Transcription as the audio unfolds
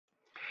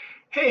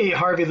Hey,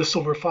 Harvey the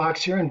Silver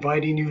Fox here,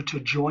 inviting you to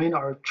join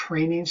our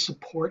training,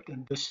 support,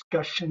 and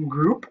discussion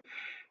group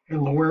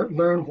and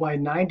learn why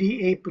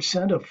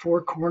 98% of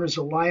Four Corners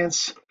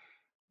Alliance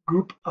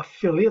group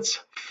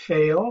affiliates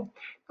fail.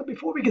 Now,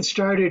 before we get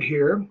started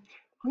here,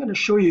 I'm going to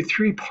show you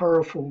three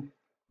powerful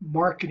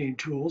marketing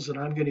tools that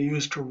I'm going to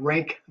use to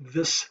rank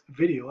this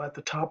video at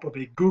the top of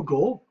a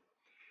Google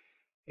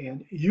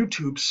and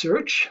YouTube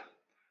search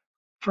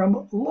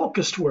from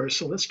Locustware.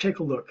 So let's take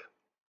a look.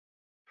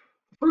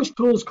 First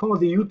tool is called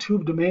the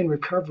YouTube Domain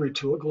Recovery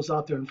Tool. It goes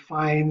out there and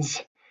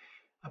finds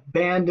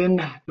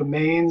abandoned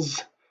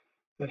domains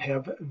that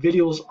have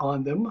videos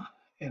on them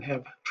and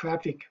have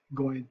traffic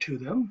going to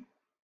them.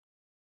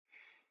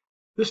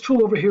 This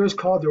tool over here is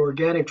called the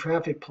Organic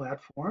Traffic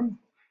Platform.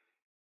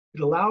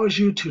 It allows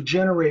you to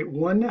generate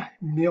 1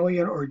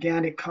 million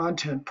organic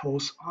content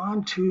posts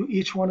onto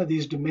each one of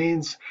these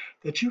domains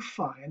that you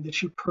find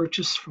that you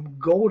purchase from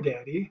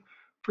GoDaddy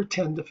for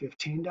 $10 to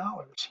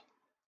 $15.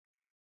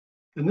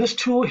 And this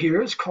tool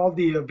here is called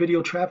the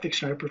Video Traffic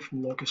Sniper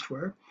from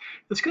Locustware.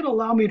 It's going to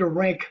allow me to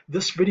rank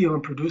this video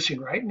I'm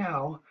producing right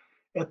now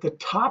at the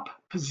top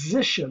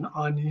position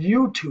on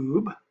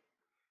YouTube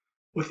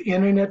with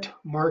internet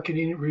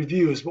marketing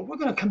reviews. But we're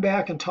going to come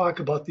back and talk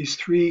about these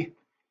three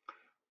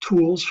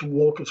tools from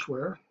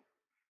Locustware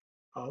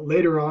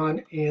later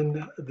on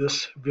in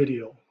this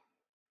video.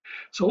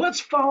 So let's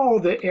follow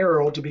the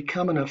arrow to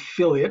become an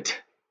affiliate,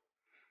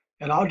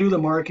 and I'll do the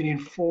marketing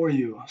for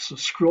you. So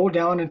scroll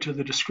down into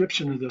the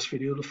description of this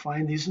video to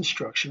find these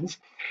instructions.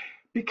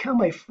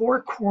 Become a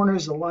Four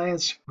Corners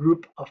Alliance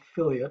Group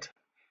affiliate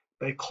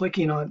by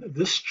clicking on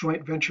this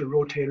joint venture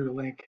rotator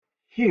link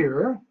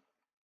here.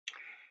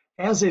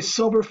 As a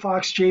Silver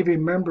Fox JV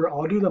member,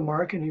 I'll do the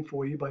marketing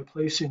for you by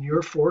placing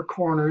your Four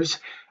Corners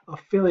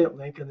affiliate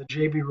link in the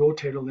JV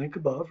rotator link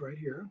above right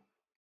here,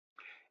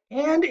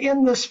 and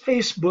in this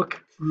Facebook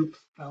group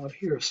found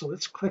here. So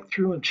let's click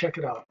through and check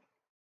it out.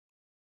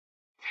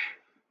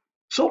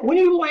 So when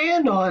you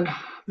land on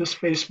this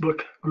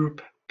Facebook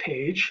group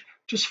page,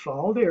 just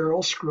follow the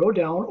arrow, scroll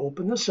down,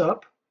 open this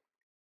up.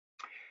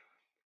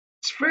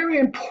 It's very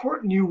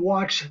important you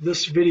watch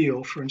this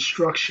video for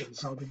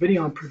instructions. Now, the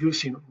video I'm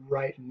producing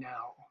right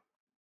now.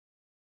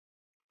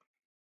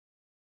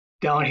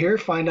 Down here,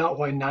 find out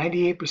why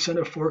 98%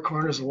 of Four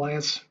Corners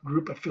Alliance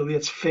group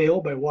affiliates fail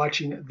by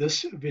watching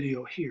this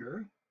video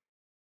here.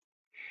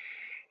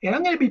 And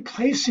I'm going to be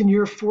placing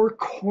your Four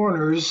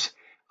Corners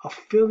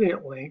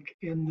affiliate link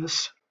in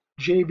this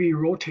JV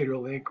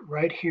rotator link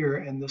right here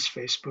in this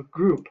Facebook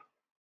group.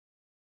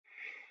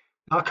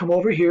 Now come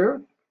over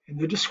here in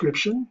the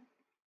description.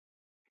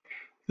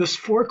 This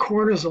Four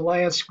Corners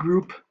Alliance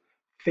group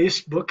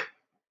Facebook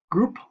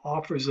group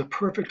offers a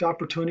perfect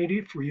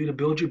opportunity for you to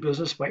build your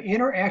business by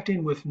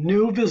interacting with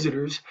new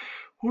visitors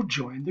who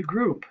join the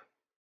group.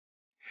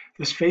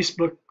 This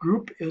Facebook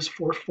group is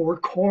for Four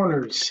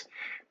Corners.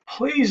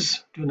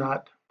 Please do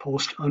not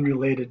post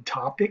unrelated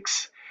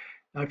topics.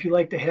 Now, if you'd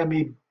like to have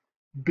me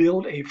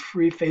build a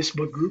free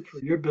Facebook group for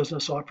your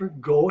business offer,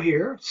 go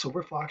here,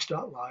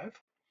 HarveySilverFox.com.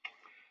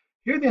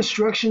 Here are the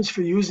instructions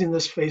for using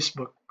this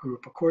Facebook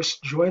group. Of course,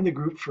 join the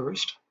group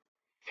first.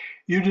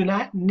 You do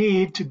not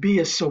need to be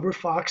a Silver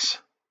Fox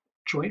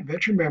joint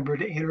venture member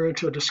to enter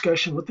into a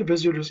discussion with the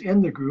visitors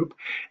in the group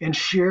and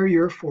share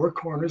your Four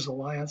Corners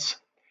Alliance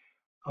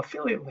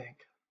affiliate link.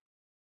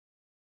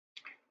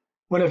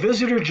 When a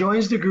visitor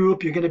joins the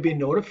group, you're going to be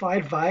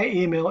notified via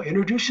email.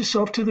 Introduce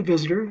yourself to the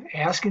visitor,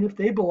 asking if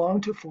they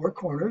belong to Four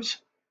Corners.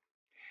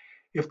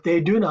 If they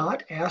do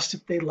not, ask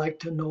if they'd like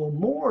to know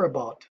more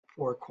about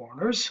Four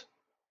Corners.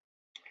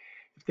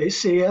 If they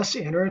say yes,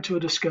 enter into a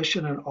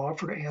discussion and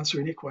offer to answer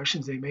any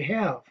questions they may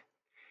have.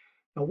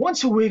 Now,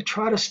 once a week,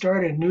 try to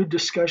start a new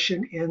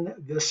discussion in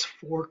this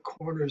Four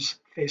Corners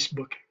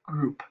Facebook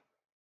group.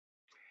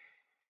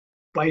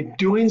 By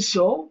doing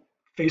so,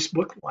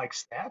 Facebook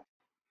likes that,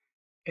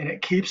 and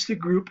it keeps the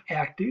group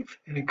active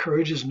and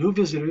encourages new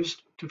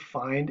visitors to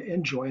find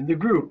and join the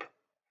group.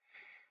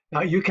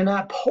 Now, you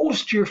cannot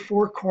post your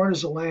Four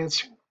Corners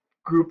Alliance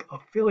group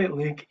affiliate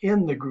link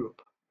in the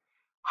group.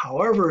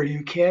 However,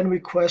 you can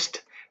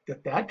request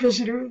that that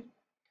visitor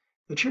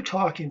that you're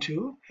talking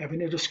to,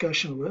 having a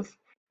discussion with,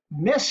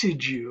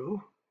 message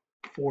you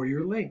for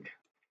your link.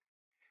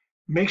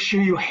 Make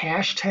sure you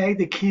hashtag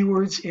the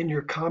keywords in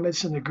your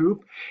comments in the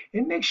group,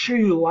 and make sure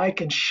you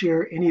like and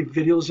share any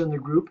videos in the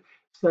group,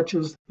 such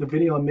as the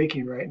video I'm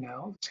making right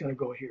now. It's going to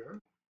go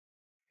here,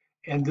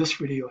 and this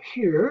video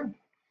here.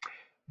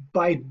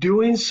 By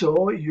doing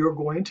so, you're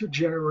going to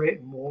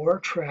generate more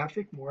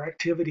traffic, more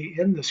activity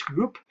in this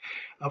group,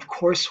 of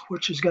course,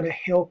 which is going to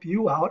help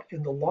you out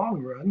in the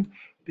long run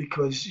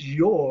because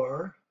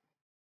your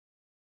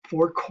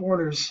Four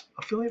Corners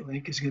affiliate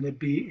link is going to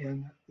be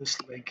in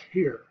this link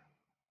here.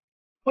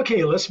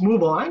 Okay, let's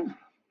move on.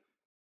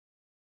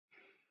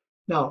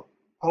 Now,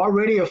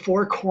 already a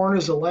Four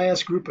Corners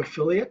Alliance group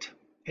affiliate?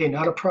 Hey,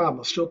 not a problem.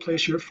 I'll still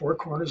place your Four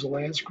Corners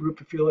Alliance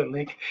group affiliate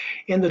link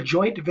in the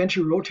joint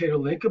venture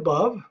rotator link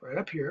above, right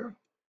up here.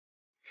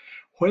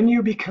 when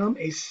you become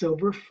a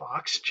Silver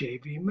Fox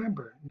JV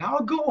member. Now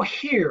go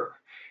here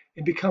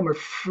and become a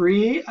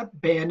free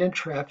abandoned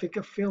traffic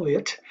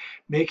affiliate,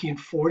 making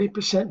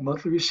 40%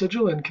 monthly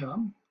residual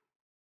income.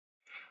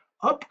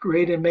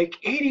 Upgrade and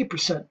make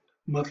 80%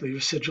 monthly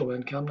residual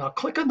income. Now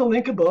click on the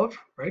link above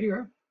right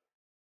here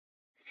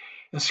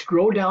and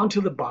scroll down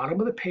to the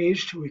bottom of the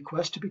page to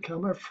request to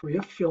become a free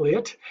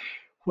affiliate.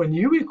 When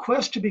you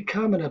request to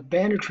become an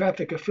abandoned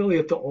traffic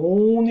affiliate, the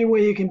only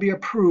way you can be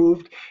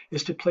approved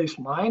is to place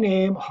my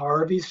name,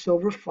 Harvey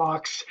Silver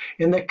Fox,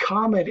 in the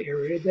comment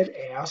area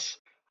that asks,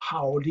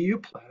 how do you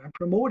plan on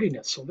promoting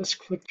it? So let's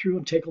click through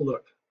and take a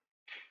look.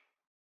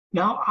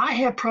 Now, I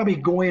have probably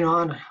going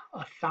on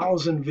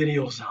 1,000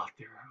 videos out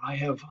there. I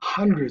have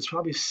hundreds,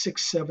 probably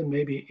 6, 7,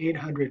 maybe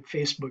 800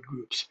 Facebook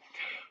groups,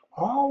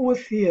 all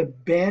with the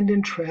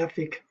abandoned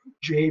traffic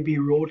JV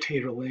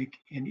rotator link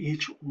in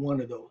each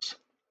one of those.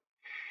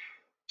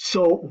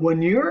 So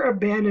when your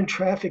abandoned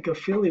traffic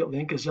affiliate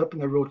link is up in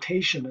the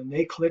rotation and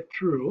they click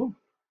through,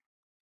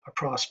 a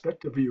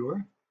prospect, a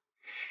viewer,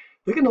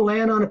 they're going to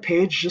land on a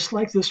page just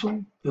like this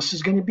one. This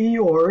is going to be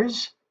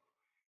yours,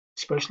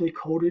 especially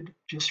coded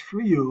just for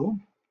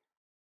you.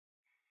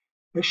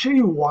 Make sure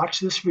you watch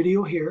this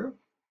video here.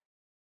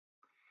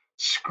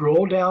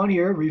 Scroll down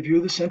here,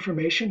 review this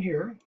information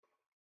here.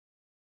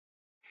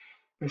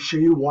 Make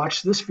sure you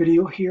watch this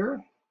video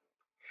here.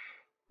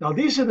 Now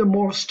these are the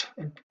most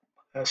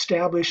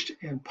established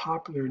and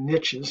popular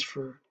niches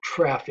for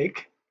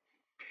traffic.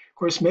 Of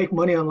course, make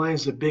money online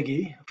is a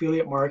biggie.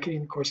 Affiliate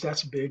marketing, of course,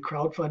 that's big.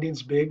 Crowdfunding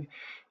is big.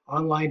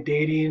 Online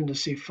dating, to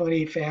see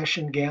funny,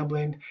 fashion,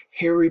 gambling,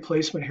 hair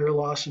replacement, hair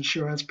loss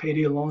insurance,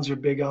 payday loans are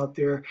big out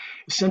there.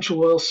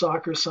 Essential oil,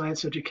 soccer,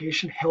 science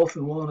education, health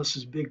and wellness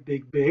is big,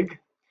 big, big.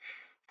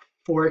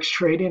 Forex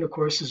trading, of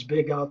course, is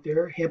big out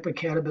there. Hemp and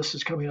cannabis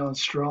is coming on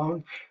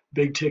strong.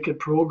 Big ticket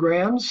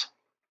programs,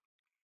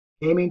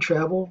 gaming,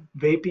 travel,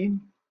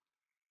 vaping.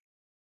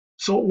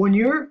 So when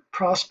your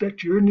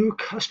prospect, your new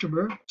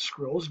customer,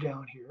 scrolls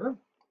down here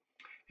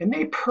and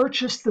they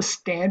purchase the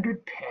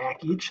standard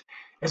package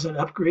as an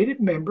upgraded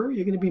member,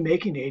 you're going to be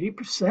making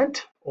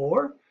 80%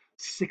 or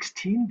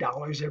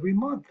 $16 every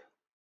month.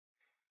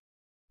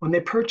 When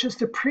they purchase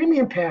the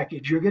premium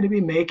package, you're going to be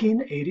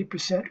making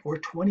 80% or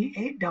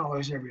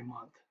 $28 every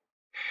month.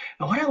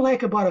 Now, what I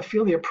like about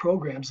affiliate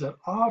programs that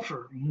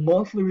offer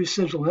monthly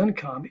residual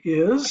income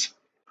is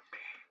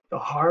the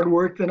hard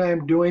work that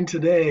I'm doing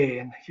today,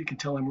 and you can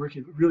tell I'm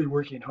really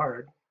working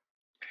hard.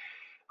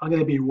 I'm going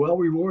to be well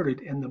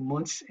rewarded in the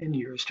months and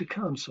years to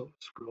come. So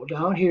scroll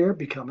down here,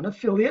 become an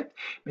affiliate.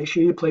 Make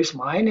sure you place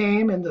my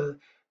name in the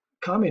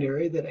comment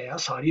area that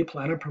asks, how do you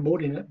plan on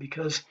promoting it?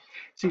 Because,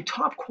 see,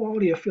 top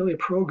quality affiliate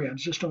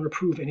programs just don't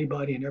approve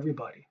anybody and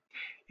everybody.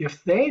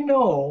 If they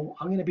know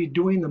I'm going to be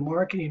doing the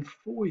marketing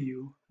for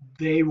you,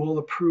 they will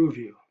approve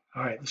you.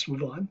 All right, let's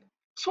move on.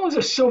 So as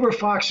a Silver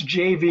Fox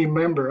JV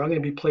member, I'm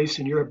going to be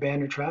placing your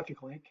abandoned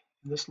traffic link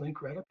in this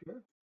link right up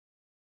here.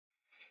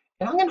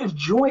 And I'm going to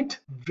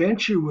joint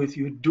venture with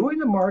you doing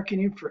the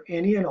marketing for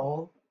any and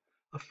all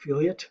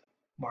affiliate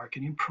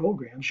marketing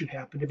programs you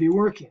happen to be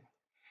working.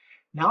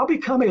 Now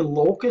become a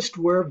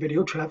Locustware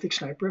Video Traffic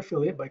Sniper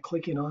affiliate by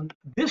clicking on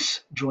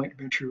this joint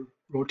venture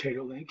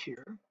rotator link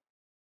here.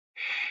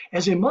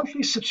 As a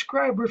monthly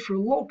subscriber for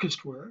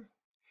Locustware,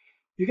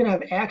 you're going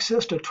to have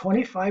access to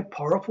 25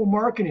 powerful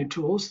marketing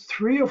tools,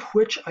 3 of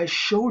which I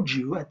showed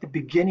you at the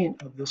beginning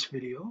of this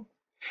video,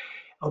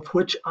 of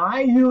which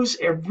I use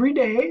every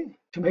day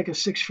to make a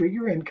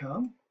 6-figure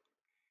income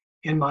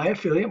in my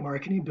affiliate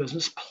marketing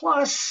business.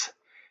 Plus,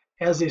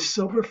 as a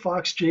Silver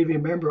Fox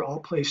JV member, I'll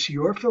place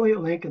your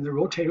affiliate link in the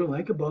rotator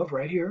link above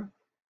right here.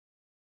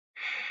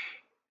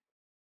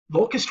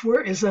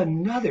 Locustware is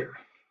another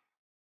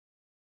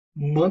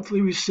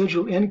monthly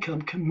residual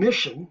income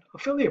commission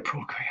affiliate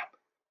program.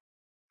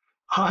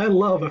 I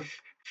love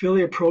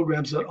affiliate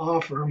programs that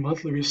offer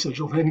monthly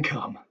residual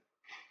income.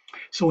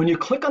 So when you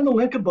click on the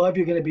link above,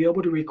 you're going to be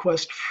able to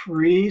request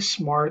free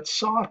smart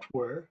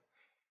software,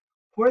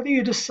 whether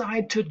you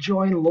decide to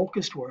join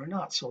Locustware or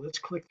not. So let's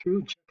click through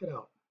and check it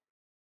out.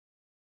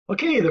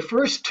 Okay, the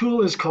first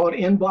tool is called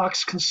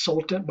Inbox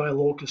Consultant by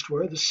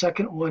Locustware. The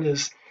second one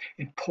is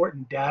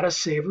Important Data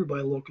Saver by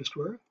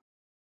Locustware.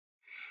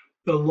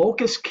 The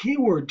Locust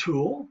Keyword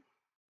Tool,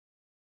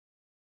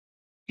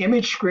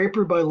 Image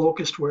Scraper by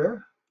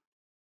Locustware,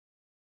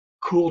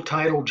 Cool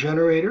Title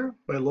Generator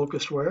by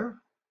Locustware,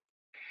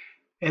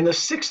 and the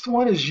sixth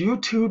one is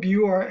YouTube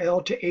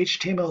URL to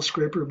HTML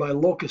Scraper by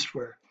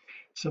Locustware.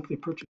 Simply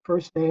put your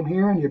first name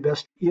here and your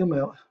best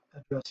email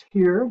address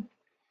here.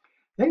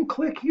 Then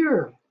click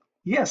here.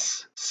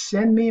 Yes,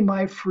 send me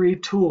my free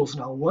tools.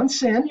 Now,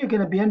 once in, you're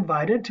going to be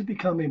invited to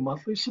become a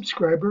monthly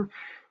subscriber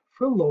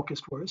for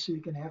Locustware, so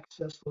you can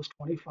access those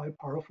 25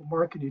 powerful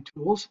marketing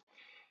tools.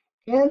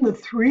 And the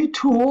 3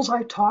 tools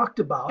I talked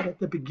about at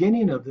the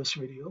beginning of this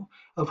video,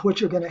 of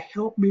which are going to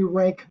help me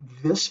rank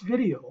this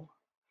video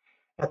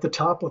at the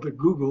top of the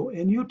Google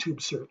and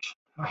YouTube search.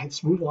 All right,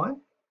 let's move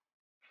on.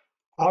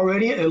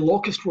 Already a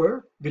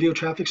Locustware Video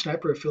Traffic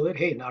Sniper affiliate,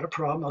 hey, not a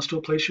problem. I'll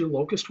still place your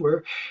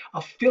Locustware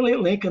affiliate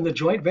link in the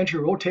joint venture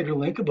rotator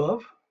link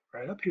above,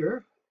 right up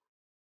here,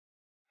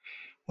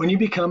 when you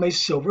become a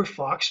Silver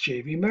Fox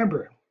JV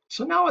member.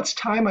 So now it's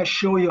time I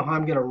show you how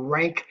I'm going to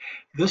rank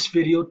this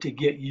video to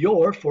get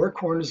your Four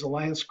Corners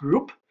Alliance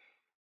group,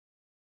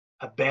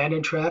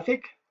 abandoned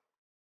traffic,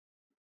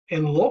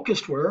 and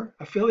Locustware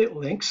affiliate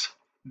links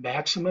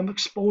maximum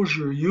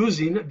exposure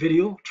using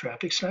Video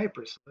Traffic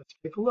Snipers. Let's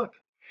take a look.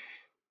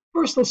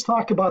 First, let's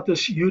talk about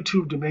this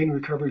YouTube domain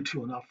recovery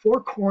tool. Now,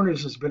 Four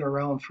Corners has been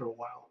around for a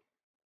while.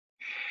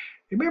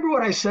 Remember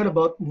what I said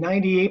about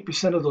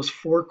 98% of those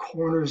Four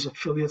Corners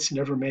affiliates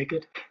never make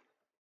it?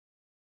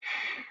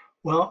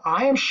 Well,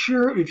 I am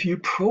sure if you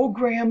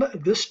program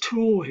this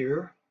tool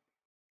here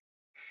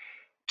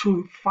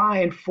to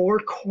find Four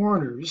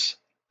Corners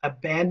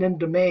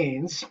abandoned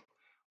domains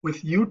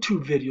with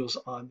YouTube videos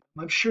on them,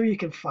 I'm sure you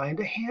can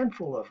find a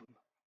handful of them.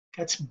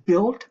 That's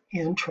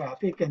built-in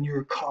traffic, and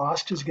your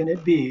cost is going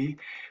to be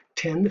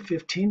 $10 to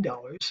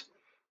 $15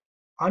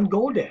 on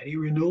GoDaddy,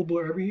 renewable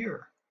every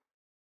year.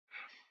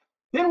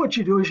 Then what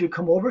you do is you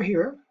come over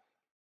here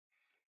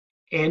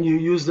and you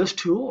use this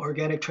tool,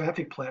 Organic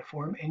Traffic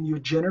Platform, and you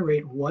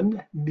generate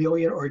 1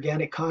 million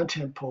organic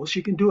content posts.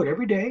 You can do it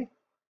every day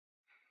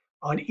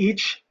on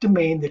each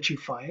domain that you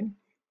find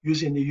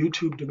using the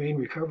YouTube domain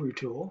recovery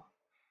tool.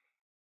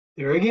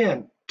 There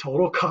again,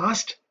 total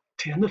cost,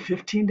 $10 to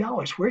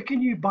 $15. Where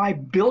can you buy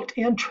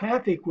built-in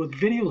traffic with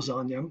videos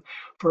on them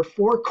for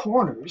Four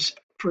Corners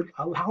for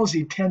a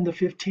lousy $10 to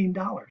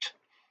 $15?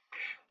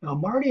 Now,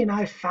 Marty and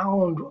I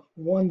found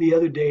one the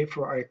other day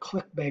for our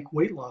ClickBank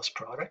weight loss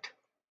product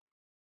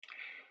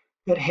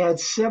that had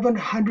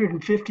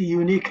 750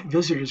 unique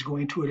visitors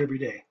going to it every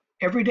day.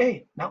 Every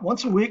day, not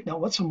once a week, not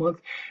once a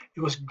month.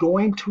 It was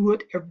going to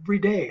it every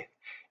day.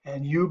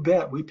 And you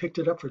bet we picked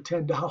it up for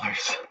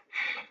 $10.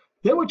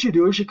 Then what you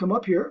do is you come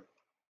up here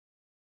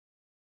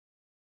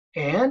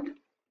and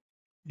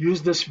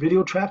use this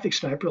Video Traffic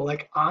Sniper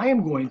like I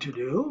am going to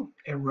do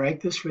and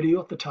rank this video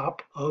at the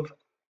top of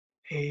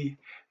a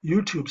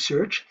YouTube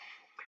search.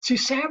 See,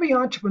 savvy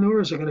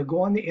entrepreneurs are going to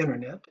go on the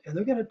internet and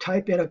they're going to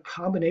type in a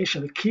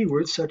combination of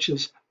keywords such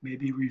as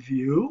maybe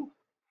review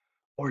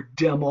or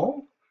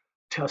demo,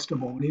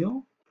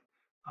 testimonial,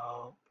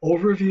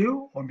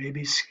 overview, or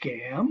maybe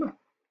scam.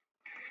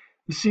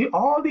 You see,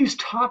 all these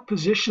top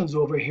positions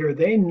over here,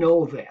 they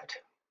know that.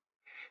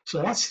 So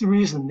that's the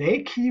reason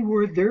they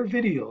keyword their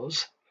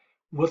videos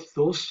with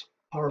those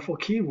powerful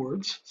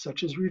keywords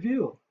such as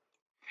review.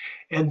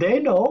 And they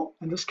know,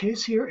 in this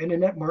case here,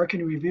 Internet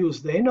Marketing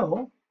Reviews, they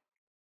know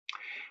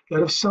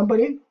that if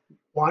somebody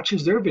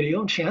watches their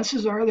video, and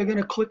chances are they're going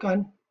to click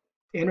on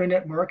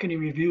Internet Marketing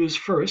Reviews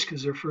first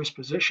because they're first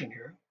position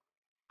here.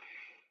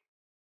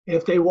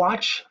 If they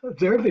watch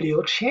their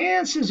video,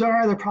 chances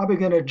are they're probably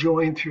going to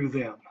join through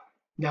them.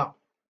 Now,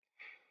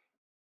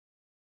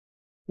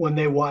 when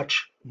they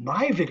watch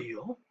my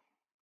video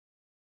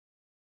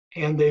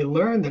and they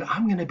learn that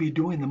I'm going to be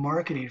doing the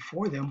marketing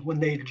for them, when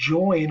they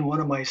join one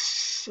of my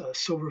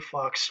Silver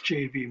Fox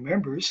JV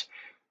members,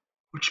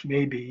 which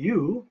may be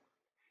you,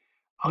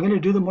 I'm going to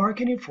do the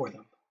marketing for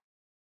them.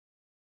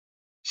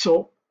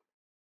 So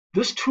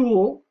this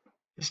tool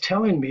is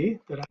telling me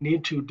that I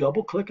need to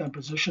double click on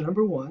position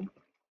number 1.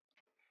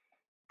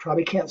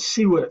 Probably can't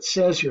see what it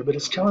says here, but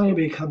it's telling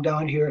me to come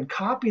down here and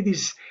copy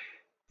these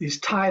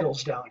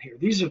titles down here.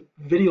 These are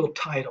video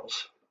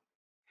titles,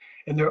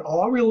 and they're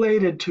all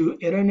related to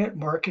Internet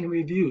Marketing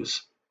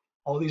Reviews,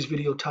 all these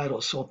video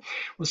titles. So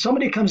when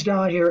somebody comes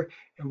down here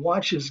and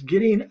watches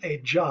Getting a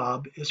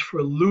Job is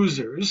for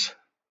Losers,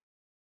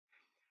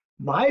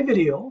 my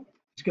video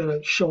is going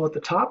to show at the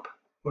top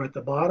or at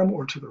the bottom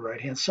or to the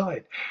right-hand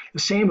side. The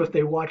same if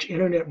they watch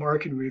Internet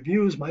Marketing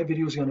Reviews, my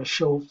video is going to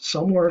show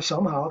somewhere,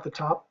 somehow at the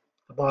top,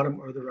 the bottom,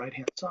 or the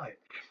right-hand side.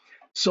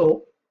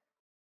 So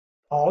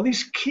all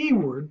these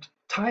keyword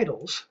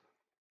titles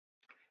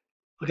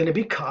are going to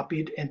be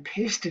copied and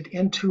pasted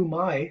into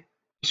my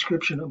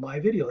description of my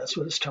video. That's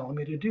what it's telling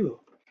me to do.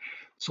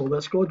 So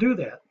let's go do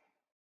that.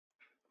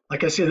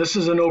 Like I said, this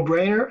is a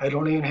no-brainer. I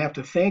don't even have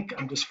to think.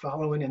 I'm just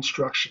following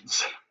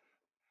instructions.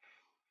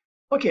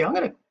 Okay, I'm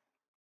going to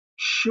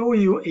show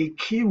you a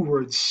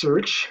keyword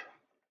search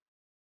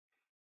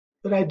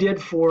that I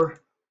did for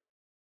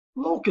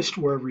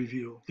Locustware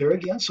review. There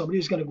again,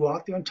 somebody's going to go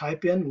out there and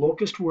type in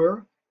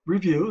Locustware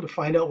review to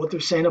find out what they're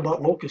saying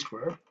about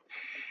Locustware.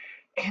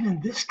 And in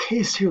this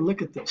case here,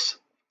 look at this.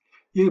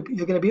 You're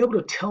going to be able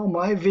to tell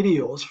my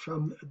videos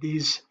from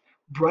these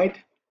bright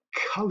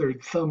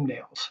colored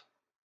thumbnails.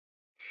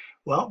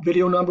 Well,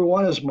 video number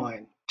 1 is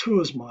mine,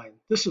 2 is mine,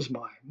 this is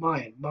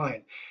mine,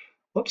 mine.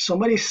 Whoops,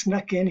 somebody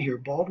snuck in here.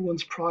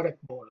 Baldwin's product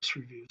bonus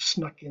review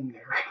snuck in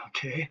there,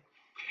 okay?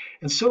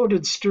 And so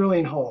did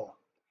Sterling Hall.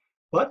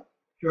 But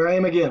here I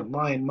am again,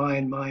 mine,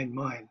 mine, mine,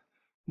 mine.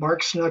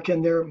 Mark snuck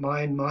in there,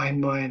 mine,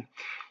 mine, mine.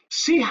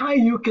 See how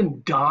you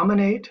can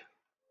dominate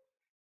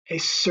a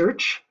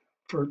search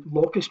for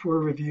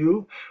Locustware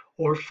review,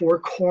 or Four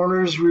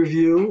Corners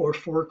review, or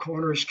Four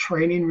Corners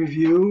training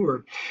review,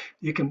 or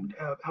you can,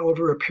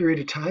 however, a period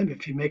of time,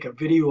 if you make a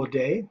video a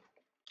day,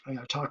 I'm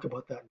going to talk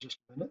about that in just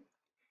a minute,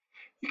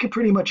 you can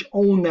pretty much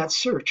own that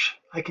search.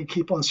 I can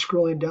keep on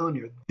scrolling down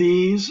here.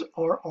 These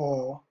are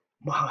all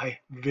my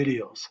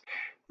videos.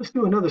 Let's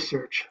do another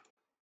search.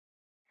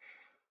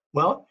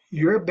 Well,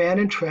 your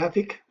abandoned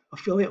traffic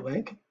affiliate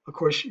link, of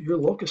course, your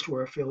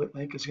Locustware affiliate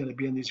link is going to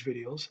be in these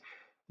videos.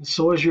 And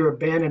so is your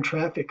abandoned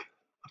traffic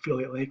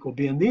affiliate link will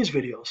be in these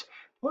videos.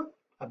 Well,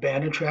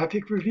 abandoned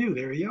traffic review,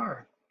 there you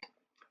are.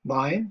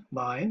 Mine.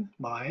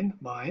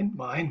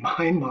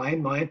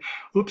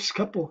 Oops,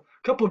 couple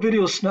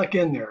videos snuck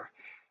in there.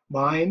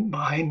 Mine.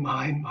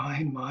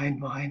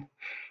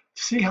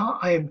 See how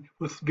I'm,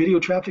 with Video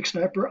Traffic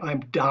Sniper, I'm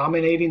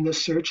dominating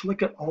this search.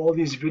 Look at all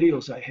these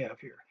videos I have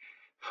here.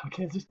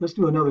 Okay, let's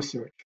do another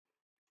search.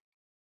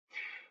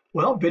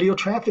 Well, Video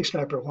Traffic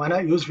Sniper, why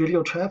not use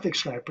Video Traffic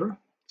Sniper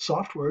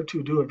software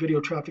to do a Video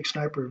Traffic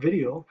Sniper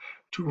video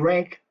to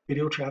rank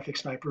Video Traffic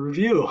Sniper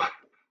review?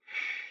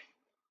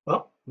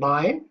 Well,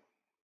 mine.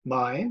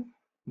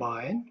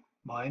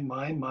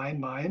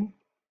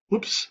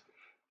 Oops,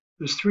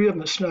 there's 3 of them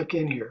that snuck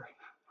in here.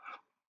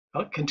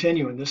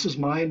 Continuing, this is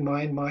mine.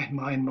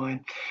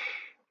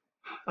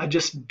 I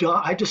just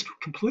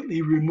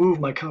completely removed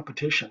my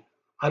competition.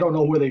 I don't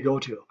know where they go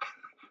to.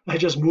 I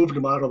just moved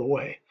them out of the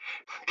way.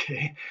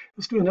 Okay,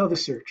 let's do another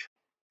search.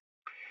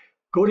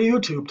 Go to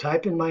YouTube,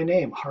 type in my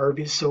name,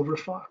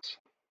 HarveySilverFox.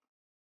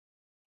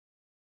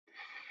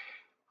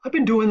 I've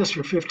been doing this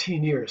for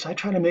 15 years. I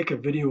try to make a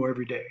video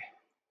every day.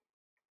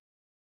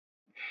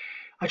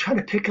 I try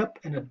to pick up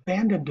an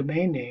abandoned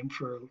domain name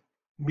for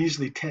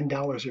measly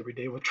 $10 every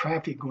day with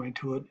traffic going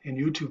to it and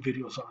YouTube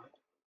videos on it.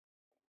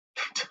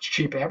 It's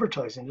cheap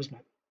advertising, isn't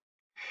it?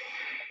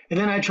 And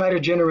then I try to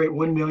generate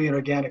 1 million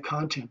organic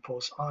content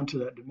posts onto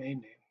that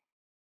domain name.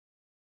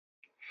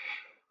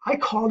 I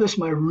call this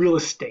my real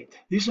estate.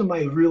 These are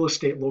my real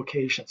estate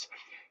locations.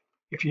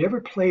 If you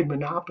ever played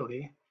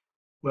Monopoly,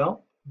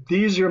 well,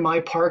 these are my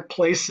park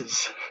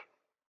places.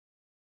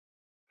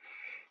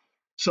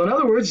 So in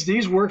other words,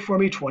 these work for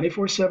me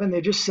 24/7.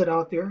 They just sit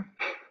out there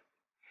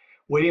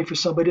waiting for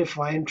somebody to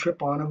find,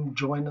 trip on them,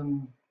 join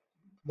them,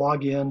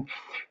 log in.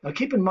 Now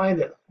keep in mind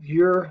that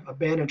your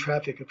abandoned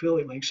traffic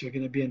affiliate links are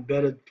going to be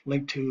embedded,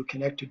 linked to,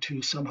 connected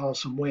to somehow,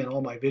 some way in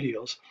all my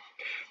videos.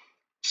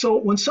 So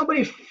when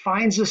somebody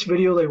finds this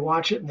video, they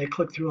watch it and they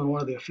click through on one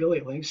of the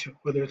affiliate links,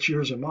 whether it's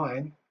yours or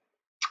mine,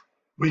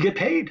 we get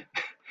paid.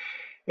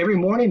 Every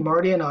morning,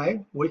 Marty and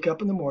I wake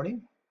up in the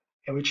morning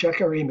and we check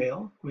our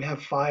email. We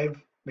have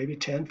 5, maybe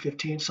 10,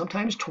 15,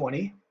 sometimes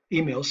 20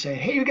 emails saying,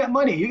 hey, you got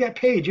money, you got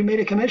paid, you made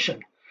a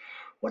commission.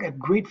 What a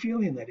great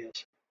feeling that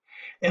is.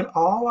 And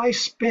all I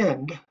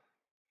spend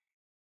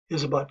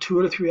is about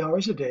 2 to 3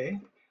 hours a day.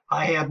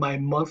 I have my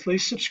monthly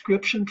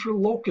subscription for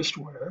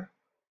Locustware.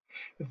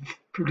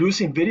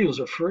 Producing videos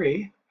are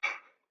free.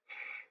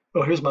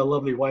 Oh, here's my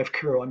lovely wife,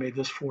 Carol. I made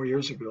this 4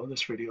 years ago,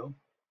 this video.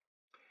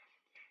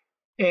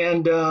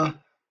 And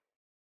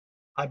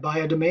I buy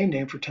a domain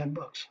name for 10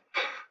 bucks.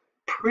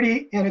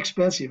 Pretty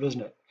inexpensive,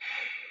 isn't it?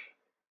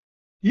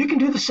 You can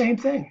do the same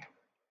thing.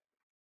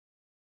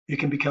 You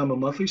can become a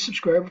monthly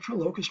subscriber for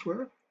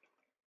Locustware.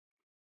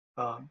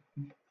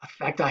 In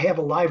fact, I have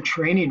a live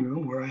training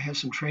room where I have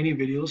some training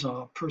videos.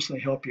 I'll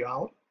personally help you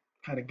out,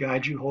 kind of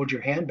guide you, hold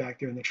your hand back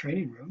there in the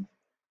training room.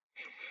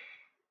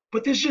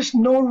 But there's just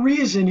no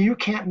reason you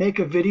can't make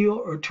a video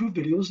or 2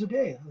 videos a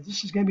day.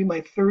 This is going to be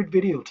my 3rd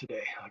video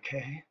today,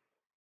 okay?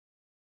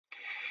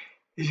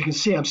 As you can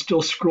see, I'm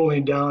still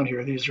scrolling down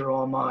here. These are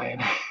all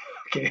mine.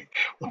 Okay.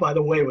 Well, by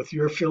the way, with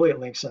your affiliate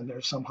links in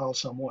there somehow,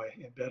 some way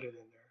embedded in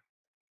there.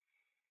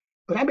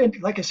 But I mean,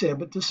 like I said,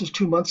 but this is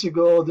 2 months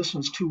ago. This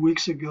one's 2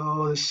 weeks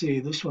ago. Let's see.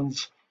 This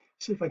one's,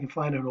 let's see if I can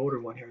find an older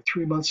one here.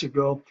 3 months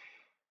ago.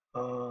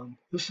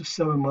 This is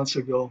 7 months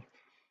ago.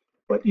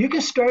 But you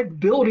can start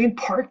building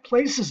park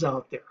places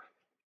out there.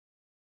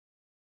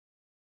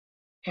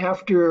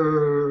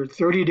 After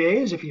 30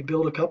 days, if you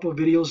build a couple of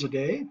videos a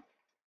day,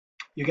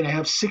 you're going to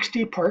have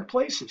 60 park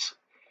places.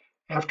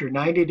 After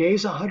 90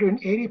 days,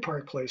 180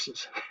 park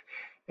places.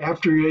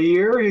 After a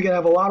year, you're going to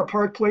have a lot of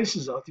park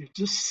places out there,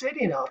 just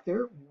sitting out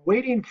there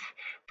waiting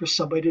for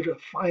somebody to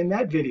find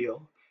that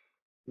video,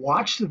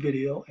 watch the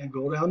video, and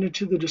go down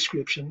into the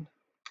description.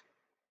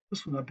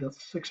 This one I built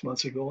 6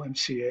 months ago,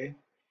 MCA,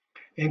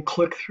 and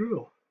click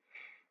through.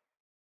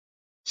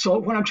 So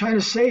what I'm trying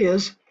to say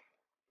is,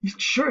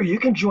 sure, you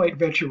can joint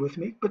venture with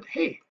me, but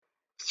hey,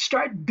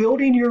 start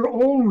building your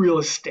own real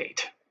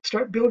estate.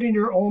 Start building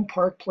your own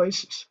park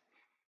places.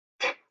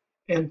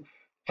 And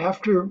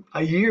after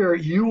a year,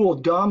 you will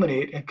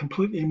dominate and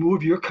completely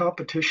move your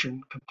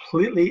competition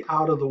completely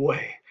out of the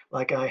way,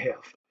 like I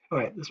have. All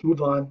right, let's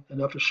move on.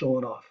 Enough of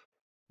showing off.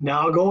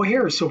 Now go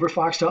here,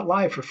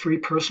 silverfox.live, for free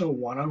personal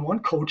one-on-one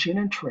coaching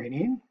and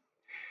training,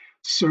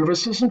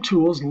 services and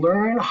tools.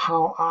 Learn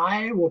how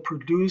I will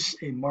produce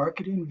a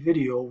marketing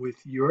video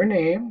with your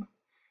name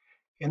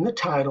in the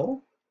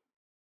title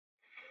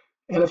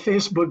and a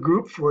Facebook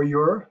group for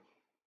your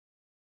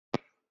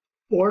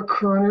Four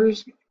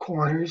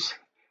Corners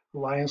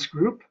Alliance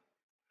Group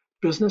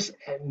business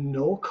at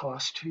no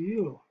cost to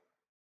you.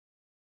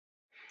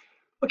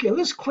 Okay,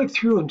 let's click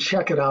through and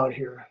check it out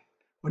here.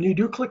 When you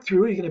do click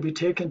through, you're going to be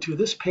taken to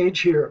this page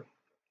here.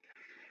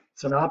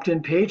 It's an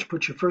opt-in page.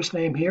 Put your first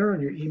name here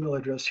and your email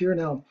address here.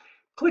 Now,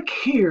 click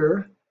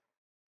here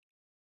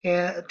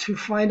and to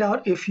find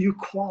out if you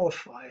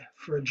qualify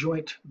for a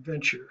joint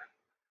venture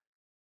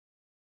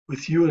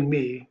with you and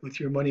me, with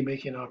your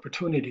money-making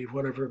opportunity,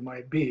 whatever it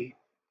might be.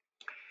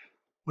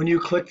 When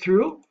you click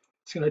through,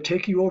 it's going to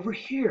take you over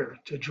here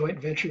to Joint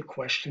Venture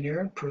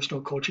Questionnaire,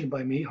 Personal Coaching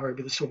by me,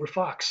 Harvey the Silver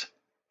Fox.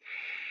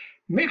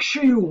 Make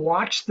sure you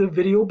watch the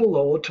video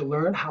below to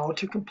learn how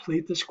to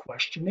complete this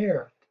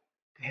questionnaire.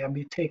 To have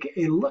me take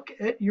a look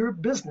at your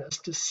business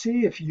to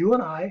see if you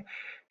and I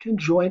can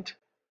joint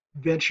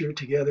venture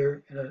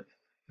together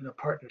in a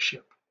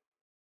partnership.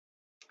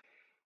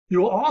 You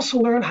will also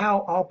learn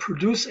how I'll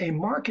produce a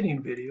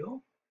marketing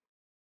video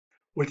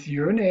with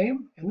your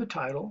name in the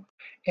title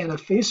and a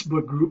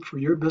Facebook group for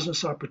your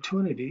business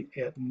opportunity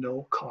at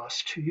no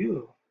cost to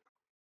you.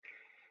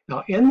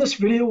 Now, in this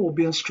video will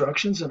be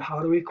instructions on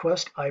how to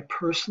request I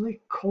personally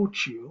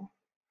coach you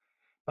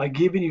by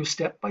giving you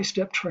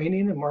step-by-step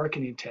training and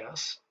marketing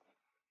tasks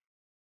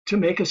to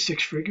make a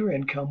six-figure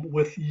income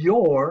with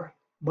your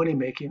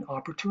money-making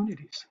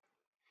opportunities.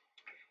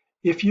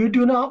 If you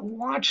do not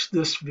watch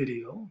this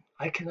video,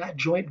 I cannot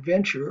joint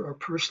venture or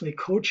personally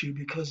coach you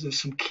because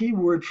there's some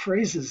keyword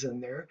phrases in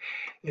there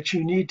that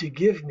you need to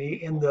give me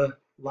in the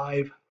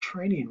live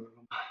training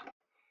room.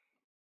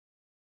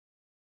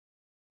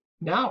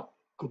 Now,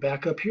 go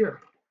back up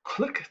here.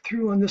 Click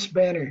through on this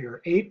banner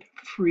here, 8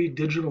 free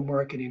digital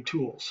marketing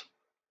tools.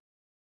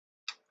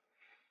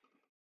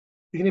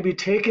 You're going to be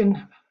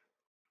taken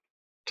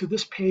to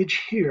this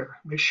page here.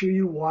 Make sure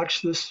you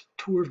watch this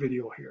tour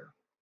video here.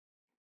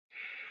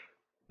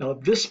 Now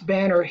this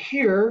banner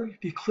here,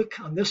 if you click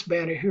on this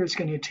banner here, it's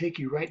going to take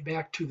you right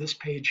back to this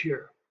page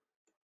here.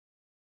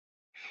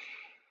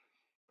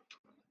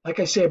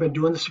 Like I say, I've been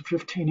doing this for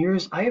 15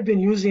 years. I have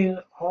been using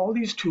all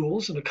these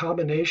tools and a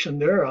combination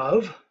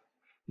thereof,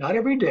 not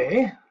every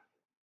day,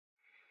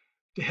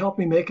 to help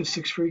me make a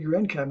six-figure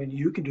income, and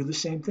you can do the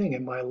same thing.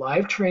 In my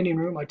live training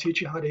room, I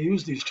teach you how to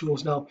use these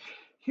tools. Now,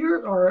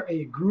 here are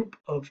a group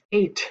of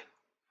 8,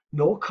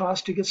 no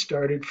cost to get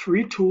started,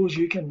 free tools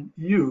you can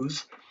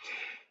use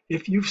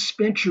if you've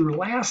spent your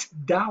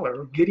last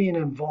dollar getting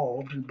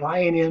involved and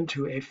buying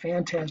into a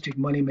fantastic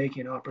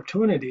money-making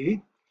opportunity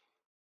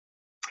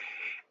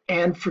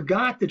and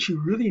forgot that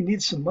you really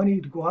need some money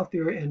to go out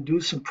there and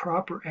do some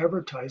proper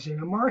advertising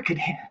and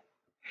marketing.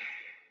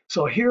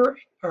 So here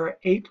are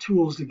 8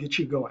 tools to get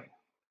you going.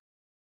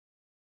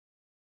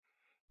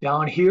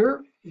 Down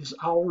here is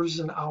hours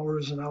and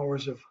hours and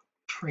hours of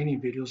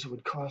training videos that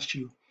would cost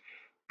you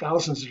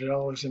thousands of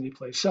dollars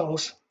anyplace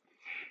else.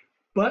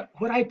 But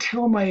what I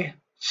tell my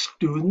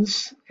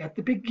students at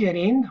the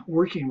beginning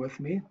working with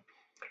me,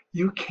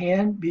 you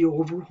can be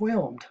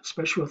overwhelmed,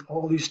 especially with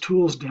all these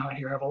tools down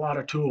here. I have a lot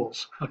of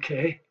tools,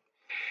 okay?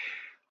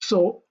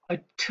 So I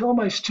tell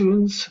my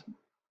students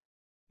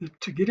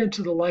to get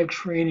into the live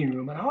training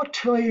room, and I'll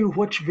tell you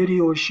which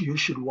videos you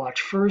should watch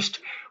first,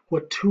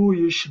 what tool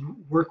you should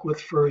work with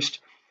first,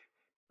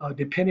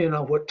 depending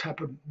on what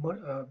type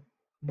of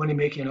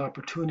money-making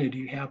opportunity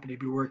you happen to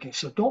be working.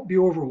 So don't be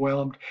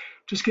overwhelmed.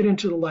 Just get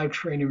into the live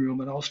training room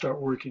and I'll start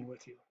working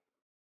with you.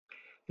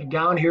 And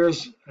down here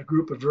is a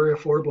group of very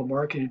affordable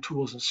marketing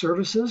tools and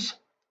services.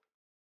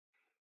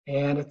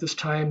 And at this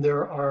time,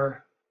 there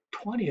are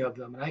 20 of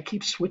them. And I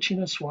keep switching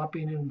and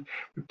swapping and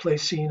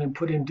replacing and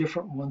putting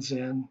different ones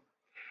in.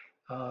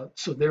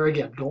 So there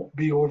again, don't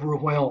be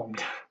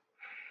overwhelmed.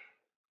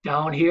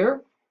 Down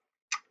here,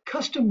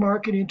 custom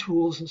marketing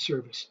tools and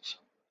services.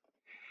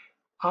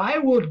 I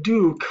will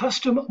do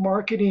custom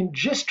marketing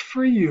just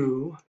for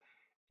you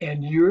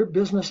and your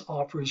business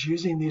offers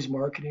using these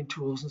marketing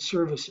tools and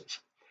services.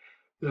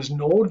 There's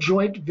no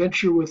joint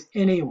venture with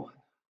anyone,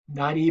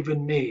 not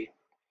even me.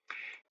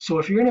 So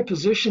if you're in a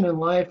position in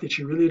life that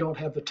you really don't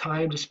have the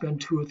time to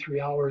spend 2 or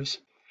 3 hours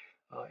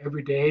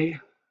every day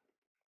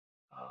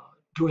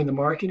doing the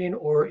marketing,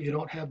 or you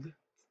don't have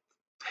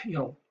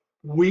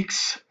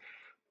weeks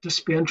to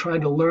spend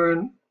trying to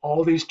learn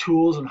all these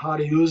tools and how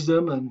to use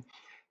them, and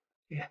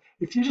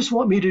if you just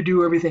want me to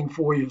do everything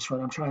for you, is what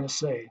I'm trying to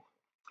say.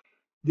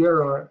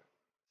 There are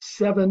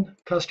 7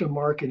 custom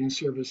marketing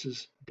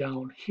services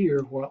down here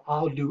where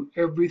I'll do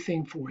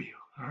everything for you.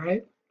 All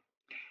right,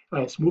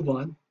 let's move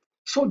on.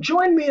 So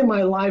join me in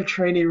my live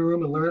training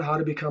room and learn how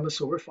to become a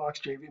Silver Fox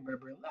JV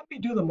member. And let me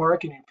do the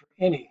marketing for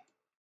any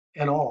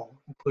and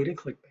all, including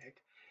clickbank,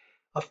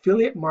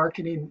 affiliate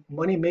marketing,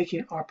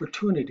 money-making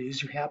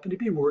opportunities you happen to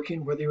be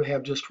working, whether you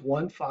have just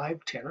 1,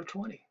 5, 10, or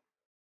 20.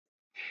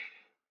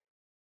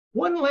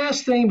 One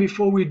last thing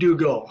before we do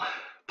go.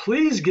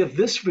 Please give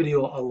this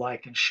video a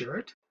like and share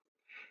it.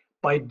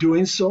 By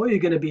doing so, you're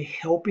going to be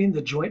helping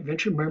the joint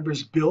venture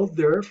members build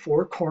their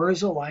Four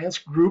Corners Alliance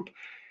group,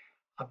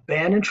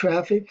 abandoned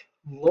traffic,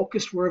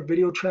 Locustware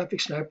video traffic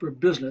sniper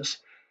business,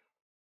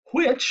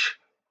 which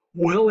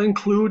will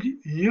include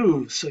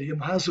you. So you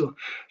might as well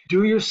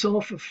do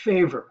yourself a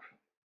favor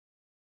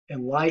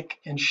and like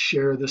and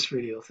share this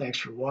video. Thanks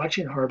for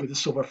watching. Harvey the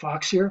Silver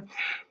Fox here.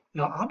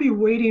 Now I'll be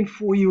waiting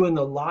for you in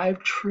the live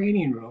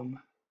training room,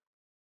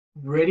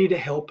 ready to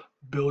help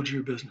build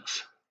your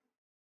business.